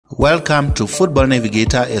Welcome to Football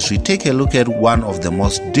Navigator as we take a look at one of the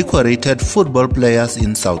most decorated football players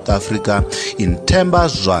in South Africa, in Themba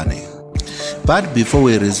Zwane'S. But before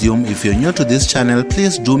we resume, if you're new to this channel,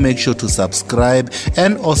 please do make sure to subscribe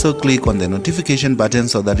and also click on the notification button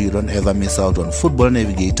so that you don't ever miss out on Football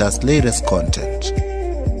Navigator's latest content.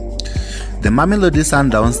 The Mamelodi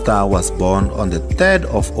Sundowns star was born on the 3rd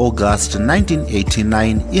of August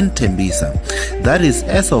 1989 in Tembisa. That is,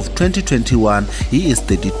 as of 2021, he is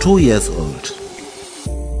 32 years old.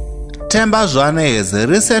 Themba Zwane'S has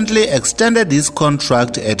recently extended his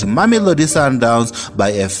contract at Mamelodi Sundowns by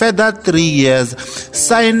a further 3 years,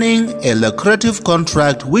 signing a lucrative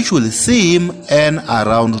contract which will see him earn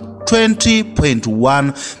around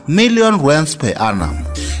 20.1 million rands per annum.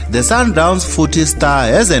 The Sundowns footy star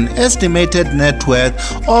has an estimated net worth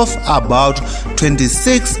of about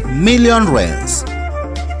 26 million rands.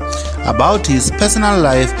 About his personal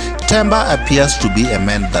life, Themba appears to be a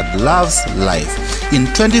man that loves life. In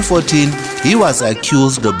 2014, he was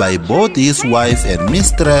accused by both his wife and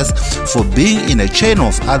mistress for being in a chain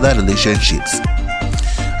of other relationships.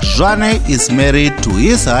 Zwane is married to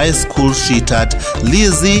his high school sweetheart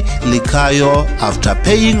Lizzie Likayo after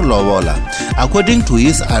paying lobola. According to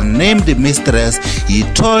his unnamed mistress, he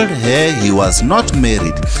told her he was not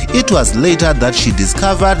married. It was later that she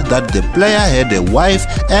discovered that the player had a wife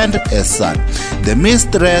and a son. The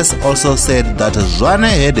mistress also said that Zwane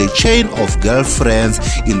had a chain of girlfriends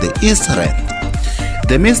in the East Rand.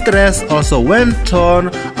 The mistress also went on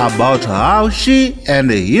about how she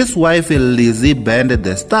and his wife Lizzie banned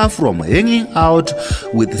the staff from hanging out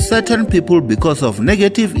with certain people because of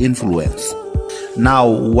negative influence. Now,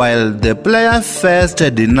 while the player first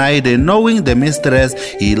denied knowing the mistress,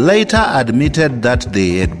 he later admitted that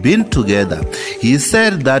they had been together. He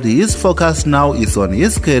said that his focus now is on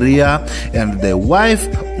his career, and the wife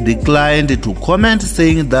declined to comment,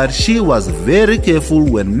 saying that she was very careful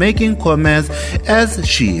when making comments as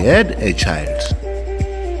she had a child.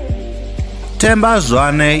 Themba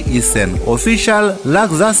Zwane'S is an official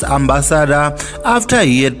Lexus ambassador after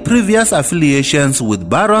he had previous affiliations with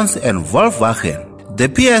Barons and Volkswagen. The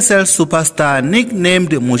PSL superstar,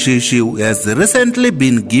 nicknamed Mushishi, has recently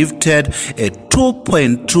been gifted a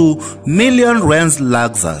 2.2 million rands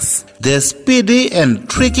Lexus. The speedy and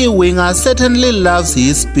tricky winger certainly loves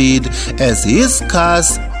his speed, as his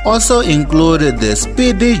cars also include the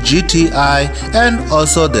speedy GTI and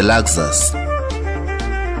also the Lexus.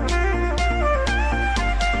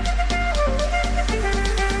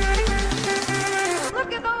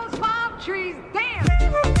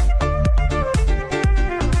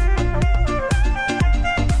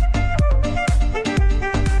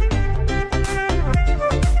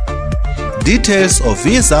 Details of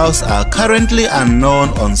his house are currently unknown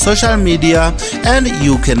on social media, and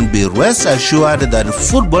you can be rest assured that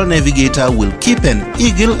Football Navigator will keep an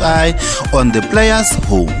eagle eye on the player's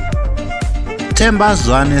home. Themba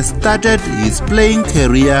Zwane'S started his playing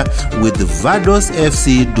career with Vados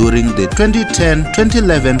FC during the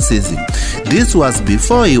 2010-2011 season. This was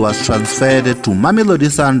before he was transferred to Mamelodi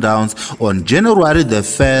Sundowns on January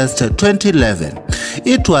 1st, 2011.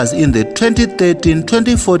 It was in the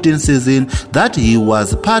 2013-2014 season that he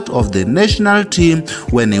was part of the national team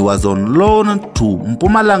when he was on loan to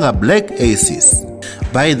Mpumalanga Black Aces.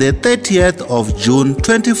 By the 30th of June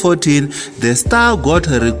 2014, the star got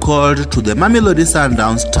recalled to the Mamelodi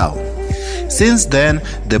Sundowns town. Since then,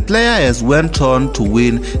 the player has went on to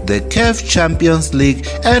win the CAF Champions League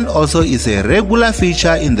and also is a regular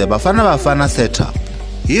feature in the Bafana Bafana setup.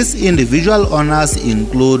 His individual honors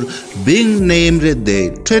include being named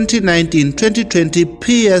the 2019-2020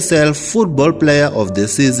 PSL Football Player of the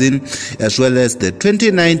Season, as well as the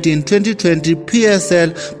 2019-2020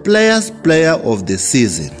 PSL Players Player of the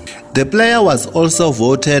Season. The player was also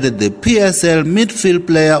voted the PSL Midfield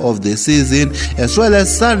Player of the Season, as well as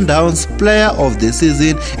Sundowns Player of the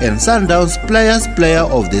Season and Sundowns Players Player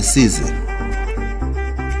of the Season.